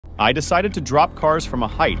I decided to drop cars from a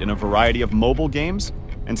height in a variety of mobile games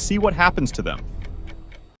and see what happens to them.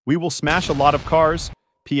 We will smash a lot of cars.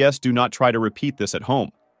 P.S. Do not try to repeat this at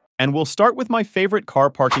home. And we'll start with my favorite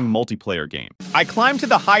car parking multiplayer game. I climbed to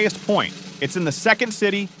the highest point. It's in the second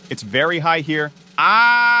city. It's very high here.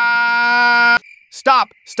 Stop!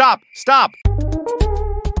 Stop! Stop!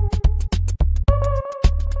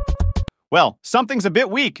 Well, something's a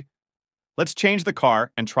bit weak. Let's change the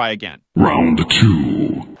car and try again. Round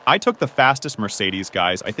 2. I took the fastest Mercedes,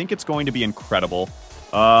 guys. I think it's going to be incredible.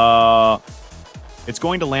 It's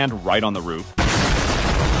going to land right on the roof.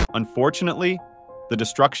 Unfortunately, the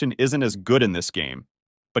destruction isn't as good in this game.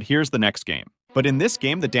 But here's the next game. But in this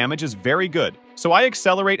game, the damage is very good. So I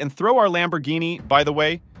accelerate and throw our Lamborghini. By the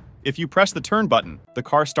way, if you press the turn button, the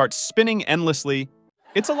car starts spinning endlessly.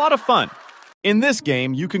 It's a lot of fun. In this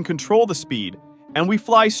game, you can control the speed, and we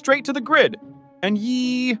fly straight to the grid. And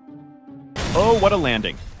yee! Oh, what a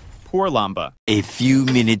landing. Poor Lamba. A few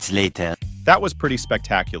minutes later. That was pretty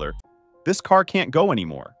spectacular. This car can't go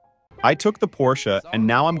anymore. I took the Porsche, and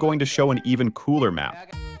now I'm going to show an even cooler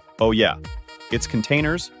map. Oh yeah, it's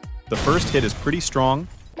containers. The first hit is pretty strong.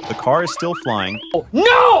 The car is still flying. Oh,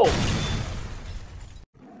 no!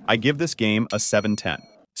 I give this game a 7/10.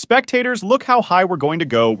 Spectators, look how high we're going to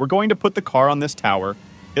go. We're going to put the car on this tower.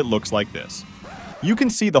 It looks like this. You can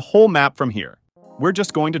see the whole map from here. We're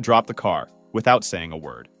just going to drop the car without saying a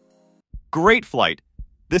word. Great flight.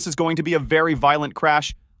 This is going to be a very violent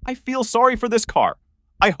crash. I feel sorry for this car.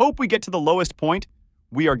 I hope we get to the lowest point.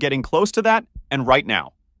 We are getting close to that, and right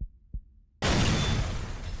now.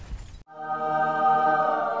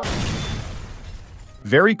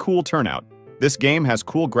 Very cool turnout. This game has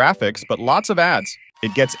cool graphics, but lots of ads.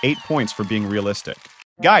 It gets 8 points for being realistic.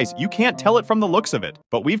 Guys, you can't tell it from the looks of it,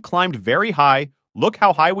 but we've climbed very high. Look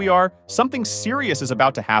how high we are. Something serious is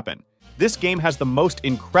about to happen. This game has the most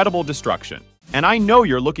incredible destruction, and I know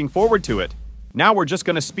you're looking forward to it. Now we're just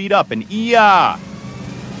gonna speed up and yeah!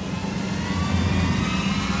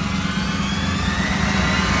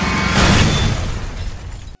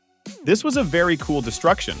 This was a very cool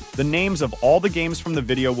destruction. The names of all the games from the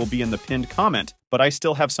video will be in the pinned comment, but I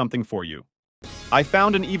still have something for you. I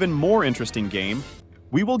found an even more interesting game.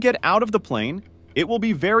 We will get out of the plane. It will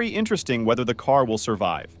be very interesting whether the car will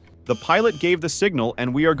survive. The pilot gave the signal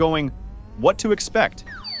and we are going, what to expect?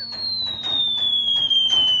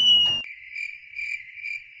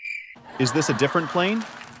 Is this a different plane?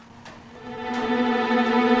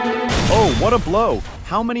 Oh, what a blow!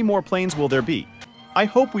 How many more planes will there be? I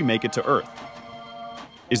hope we make it to Earth.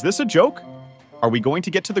 Is this a joke? Are we going to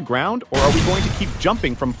get to the ground, or are we going to keep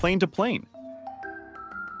jumping from plane to plane?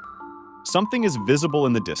 Something is visible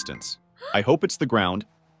in the distance. I hope it's the ground.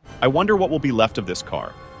 I wonder what will be left of this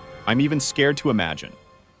car. I'm even scared to imagine.